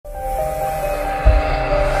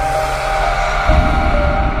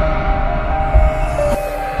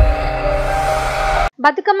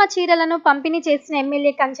బతుకమ్మ చీరలను పంపిణీ చేసిన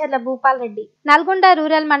ఎమ్మెల్యే కంచర్ల భూపాల్ రెడ్డి నల్గొండ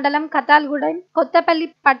రూరల్ మండలం కతాల్గూడెం కొత్తపల్లి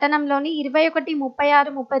పట్టణంలోని 21,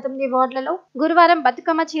 36, 39 వార్డులలో గురువారం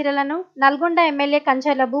బతుకమ్మ చీరలను నల్గొండ ఎమ్మెల్యే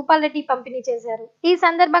కంచర్ల భూపాల్ రెడ్డి పంపిణీ చేశారు. ఈ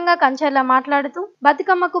సందర్భంగా కంచర్ల మాట్లాడుతూ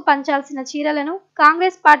బతుకమ్మకు పంచాల్సిన చీరలను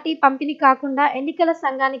కాంగ్రెస్ పార్టీ పంపిణీ కాకుండా ఎన్నికల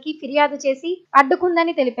సంఘానికి ఫిర్యాదు చేసి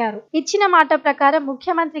అడ్డుకుందని తెలిపారు. ఇచ్చిన మాట ప్రకారం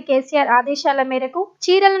ముఖ్యమంత్రి కేసీఆర్ ఆదేశాల మేరకు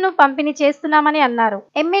చీరలను పంపిణీ చేస్తున్నామని అన్నారు.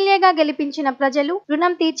 ఎమ్మెల్యేగా గెలిపించిన ప్రజలు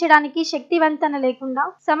రుణం తీర్చడానికి శక్తివంతన లేకుండా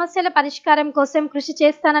సమస్యల పరిష్కారం కోసం కృషి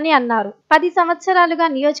చేస్తానని అన్నారు. 10 సంవత్సరాలుగా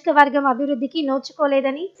నియోజకవర్గం అభివృద్ధికి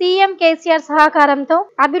నోచుకోలేదని సీఎం కేసీఆర్ సహకారంతో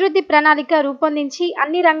అభివృద్ధి ప్రణాళిక రూపొందించి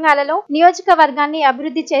అన్ని రంగాలలో నియోజకవర్గాన్ని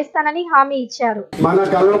అభివృద్ధి చేస్తానని హామీ ఇచ్చారు. మన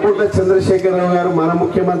కల్వకుంట్ల చంద్రశేఖరరావు గారు మన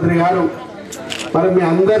ముఖ్యమంత్రి గారు మరి మీ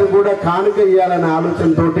అందరు కూడా కానుక ఇవ్వాలనే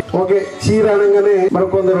ఆలోచనతో ఓకే చీర అనగానే మరి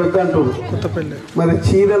కొందరు వద్దంటారు. మరి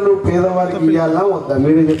చీరలు పేదవారికి ఇవ్వాలా వద్దా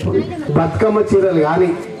మీరే చెప్పండి. బతుకమ్మ చీరలు కానీ,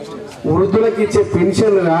 వృద్ధులకు ఇచ్చే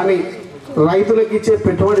పెన్షన్లు కానీ, రైతులకు ఇచ్చే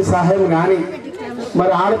పెట్టుబడి సహాయం కానీ,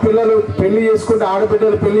 మరి ఆడపిల్లలు పెళ్లి చేసుకుంటే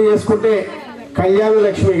ఆడబిడ్డలు పెళ్లి చేసుకుంటే కళ్యాణ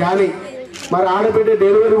లక్ష్మి కానీ, మరి ఆడబిడ్డ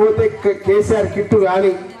డెలివరీ పోతే కేసీఆర్ కిట్టు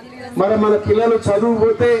కానీ, మరి మన పిల్లలు చదువు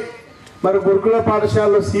పోతే మరి గురుకుల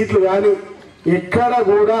పాఠశాలలో సీట్లు కానీ, ఎక్కడ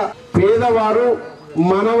కూడా పేదవారు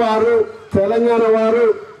మనవారు తెలంగాణ వారు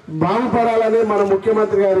బాగుపడాలని మన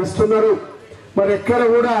ముఖ్యమంత్రి గారు ఇస్తున్నారు. మరి ఎక్కడ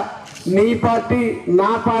కూడా నీ పార్టీ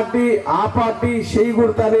నా పార్టీ ఆ పార్టీ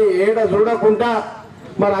చేయకూడదని ఏడ చూడకుండా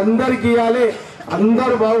మరి అందరికి ఇవ్వాలి,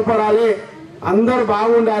 అందరు బాగుపడాలి, అందరు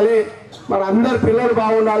బాగుండాలి, మరి అందరు పిల్లలు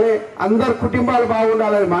బాగుండాలి, అందరు కుటుంబాలు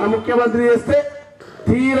బాగుండాలని మన ముఖ్యమంత్రి చేస్తే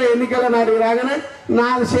తీర ఎన్నికల నాటికి రాగానే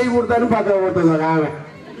నాది చేయకూడదని పక్కన పోతుంది ఆమె.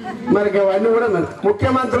 మరి అవన్నీ కూడా మరి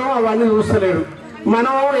ముఖ్యమంత్రి అవన్నీ చూస్తలేడు.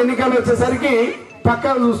 మనం ఎన్నికలు వచ్చేసరికి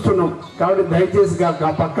పక్కన చూస్తున్నాం. కాబట్టి దయచేసి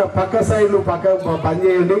పక్క సైడ్లు పక్క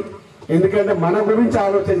పనిచేయండి. ఎందుకంటే మన గురించి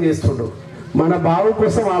ఆలోచన చేస్తుండు, మన బావు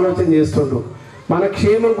కోసం ఆలోచన చేస్తుండు, మన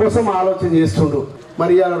క్షేమం కోసం ఆలోచన చేస్తుండు.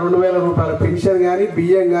 మరి ఇలా 2000 రూపాయల పెన్షన్ కానీ,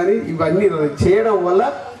 బియ్యం కానీ ఇవన్నీ చేయడం వల్ల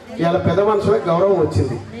ఇలా పెద్ద మనుషులకు గౌరవం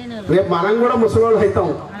వచ్చింది. రేపు మనం కూడా ముసలి అవుతాం,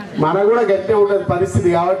 మనకు కూడా గట్టిగా ఉంటుంది పరిస్థితి.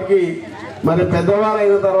 కాబట్టి మరి పెద్దవాళ్ళు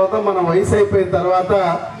అయిన తర్వాత మన వయసు అయిపోయిన తర్వాత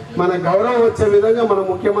మన గౌరవం వచ్చే విధంగా మన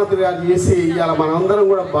ముఖ్యమంత్రి గారు చేసి ఇవాళ మనందరం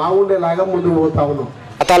కూడా బాగుండేలాగా ముందుకు పోతా ఉన్నాం.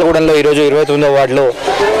 కతాల్గూడెంలో ఈరోజు 29వ వార్డులో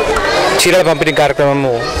చీరల పంపిణీ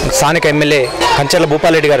కార్యక్రమము స్థానిక ఎమ్మెల్యే కంచర్ల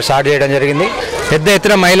భూపాల్ రెడ్డి గారు స్టార్ట్ చేయడం జరిగింది. పెద్ద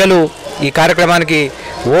ఎత్తున మహిళలు ఈ కార్యక్రమానికి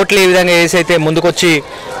ఓట్లు ఏ విధంగా వేసైతే ముందుకొచ్చి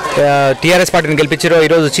టీఆర్ఎస్ పార్టీని గెలిపించారో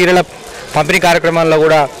ఈరోజు చీరల పంపిణీ కార్యక్రమాల్లో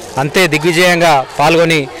కూడా అంతే దిగ్విజయంగా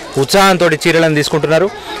పాల్గొని ఉత్సాహంతో చీరలను తీసుకుంటున్నారు.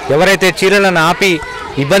 ఎవరైతే చీరలను ఆపి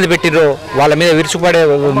ఇబ్బంది పెట్టిరో వాళ్ళ మీద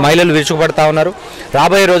మహిళలు విరుచుకుపడతా ఉన్నారు.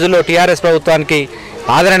 రాబోయే రోజుల్లో టీఆర్ఎస్ ప్రభుత్వానికి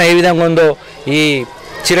ఆదరణ ఏ విధంగా ఉందో ఈ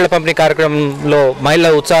చీరల పంపిణీ కార్యక్రమంలో మహిళల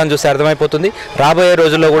ఉత్సాహం చూస్తే అర్థమైపోతుంది. రాబోయే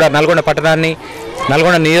రోజుల్లో కూడా నల్గొండ పట్టణాన్ని,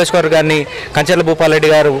 నల్గొండ నియోజకవర్గాన్ని కంచర్ల భూపాల్ రెడ్డి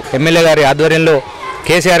గారు ఎమ్మెల్యే గారి ఆధ్వర్యంలో,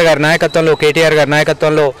 కేసీఆర్ గారి నాయకత్వంలో, కేటీఆర్ గారి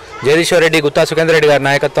నాయకత్వంలో, జగదీశ్వర్ రెడ్డి, గుత్తా సుఖేందర్ రెడ్డి గారి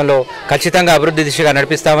నాయకత్వంలో ఖచ్చితంగా అభివృద్ధి దిశగా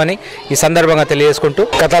నడిపిస్తామని ఈ సందర్భంగా తెలియజేసుకుంటూ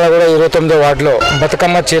కతాల్గూడ 29వ వార్డులో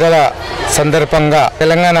బతుకమ్మ చీరల సందర్భంగా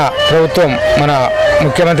తెలంగాణ ప్రభుత్వం మన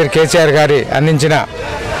ముఖ్యమంత్రి కేసీఆర్ గారి అందించిన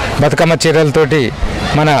బతుకమ్మ చీరలతోటి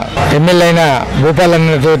మన ఎమ్మెల్యే అయిన భూపాల్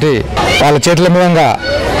అన్నతోటి వాళ్ళ చేతుల మీదంగా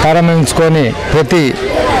ప్రారంభించుకొని ప్రతి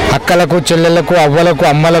అక్కలకు, చెల్లెళ్లకు, అవ్వలకు,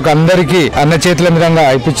 అమ్మలకు అందరికీ అన్న చేతుల మీదంగా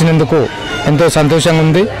ఇప్పించినందుకు ఎంతో సంతోషంగా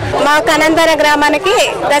ఉంది. మా కనందర గ్రామానికి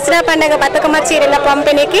దసరా పండుగ బతుకమ్మ చీరల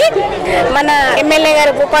పంపిణీకి మన ఎమ్మెల్యే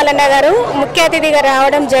గారు భూపాలన్న గారు ముఖ్య అతిథిగా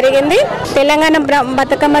రావడం జరిగింది. తెలంగాణ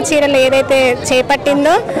బతుకమ్మ చీరలు ఏదైతే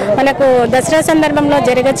చేపట్టిందో మనకు దసరా సందర్భంలో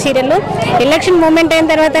జరిగే చీరలు ఎలక్షన్ మూమెంట్ అయిన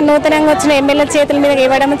తర్వాత నూతనంగా వచ్చిన ఎమ్మెల్యే చేతుల మీద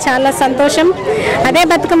ఇవ్వడం చాలా సంతోషం. అదే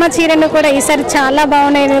బతుకమ్మ చీరను కూడా ఈసారి చాలా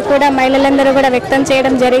బాగున్నాయని కూడా మహిళలందరూ కూడా వ్యక్తం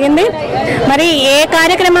చేయడం జరిగింది. మరి ఏ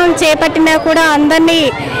కార్యక్రమం చేపట్టినా కూడా అందరినీ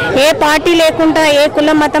ఏ పార్టీ లేకుండా, ఏ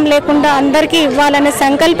కులం మతం లేకుండా అందరికీ ఇవ్వాలనే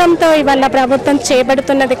సంకల్పంతో ఇవాళ ప్రభుత్వం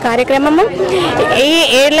చేపడుతున్నది కార్యక్రమము.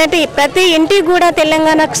 ఎలాంటి ప్రతి ఇంటికి కూడా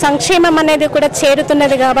తెలంగాణ సంక్షేమం అనేది కూడా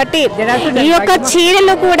చేరుతున్నది. కాబట్టి ఈ యొక్క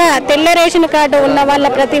చీరలు కూడా తెల్ల రేషన్ కార్డు ఉన్న వాళ్ళ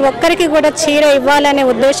ప్రతి ఒక్కరికి కూడా చీర ఇవ్వాలనే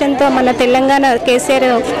ఉద్దేశంతో మన తెలంగాణ కేసీఆర్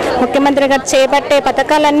ముఖ్యమంత్రి గారు చేపట్టే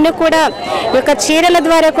పథకాలన్నీ కూడా ఈ యొక్క చీరల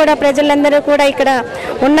ద్వారా కూడా ప్రజలందరూ కూడా ఇక్కడ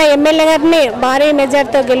ఉన్న ఎమ్మెల్యే గారిని భారీ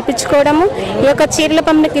మెజార్టీతో గెలిపించుకోవడము, ఈ యొక్క చీరల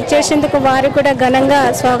పంపిణీకి ఇచ్చేసేందుకు వారు కూడా ఘనంగా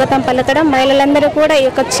స్వాగతం పలకడం, మహిళలందరూ కూడా ఈ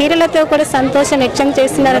యొక్క చీరలతో కూడా సంతోషం వ్యక్తం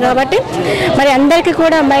చేస్తున్నారు. కాబట్టి మరి అందరికీ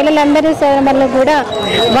కూడా మహిళలందరూ సోదరులు కూడా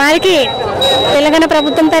వారికి తెలంగాణ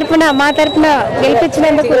ప్రభుత్వం తరఫున మా తరఫున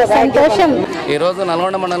గెలిపించినందుకు సంతోషం. ఈరోజు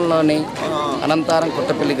నల్గొండ మండలంలోని అనంతారం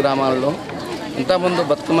కొత్తపల్లి గ్రామాల్లో ఇంతకుముందు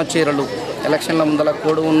బతుకమ్మ చీరలు ఎలక్షన్ల ముందల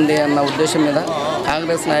కూడు ఉంది అన్న ఉద్దేశం మీద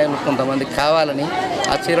కాంగ్రెస్ నాయకులు కొంతమంది కావాలని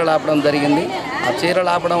ఆ చీరలు ఆపడం జరిగింది. ఆ చీరలు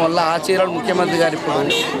ఆపడం వల్ల ఆ చీరలు ముఖ్యమంత్రి గారు ఇప్పుడు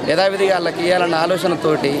యథావిధిగా వాళ్ళకి ఇవ్వాలన్న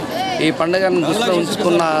ఆలోచనతోటి ఈ పండుగను దృష్టిలో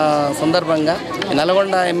ఉంచుకున్న సందర్భంగా ఈ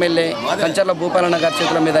నల్గొండ ఎమ్మెల్యే కంచర్ల భూపాలన్న గారి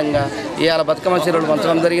చేతుల మీదంగా ఇవాళ బతుకమ్మ చీరలు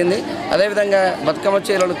పంచడం జరిగింది. అదేవిధంగా బతుకమ్మ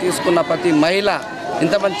చీరలు తీసుకున్న ప్రతి మహిళ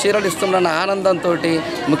ఇంత మంచి చీరలు ఇస్తున్న ఆనందంతో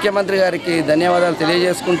ముఖ్యమంత్రి గారికి ధన్యవాదాలు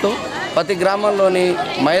తెలియజేసుకుంటూ ప్రతి గ్రామంలోని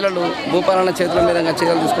మహిళలు భూపాలన్న చేతుల మీదంగా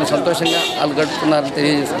చీరలు తీసుకుని సంతోషంగా వాళ్ళు గడుపుతున్నారని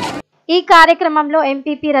తెలియజేసుకుంటారు. ఈ కార్యక్రమంలో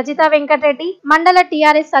ఎంపీపీ రజితా వెంకటరెడ్డి, మండల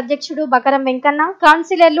టీఆర్ఎస్ అధ్యక్షుడు బకరం వెంకన్న,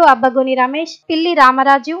 కౌన్సిలర్లు అబ్బగోని రమేష్, పిల్లి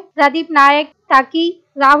రామరాజు, ప్రదీప్ నాయక్, టకీ,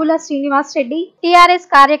 రావుల శ్రీనివాస్ రెడ్డి,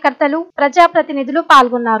 టీఆర్ఎస్ కార్యకర్తలు, ప్రజాప్రతినిధులు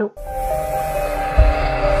పాల్గొన్నారు.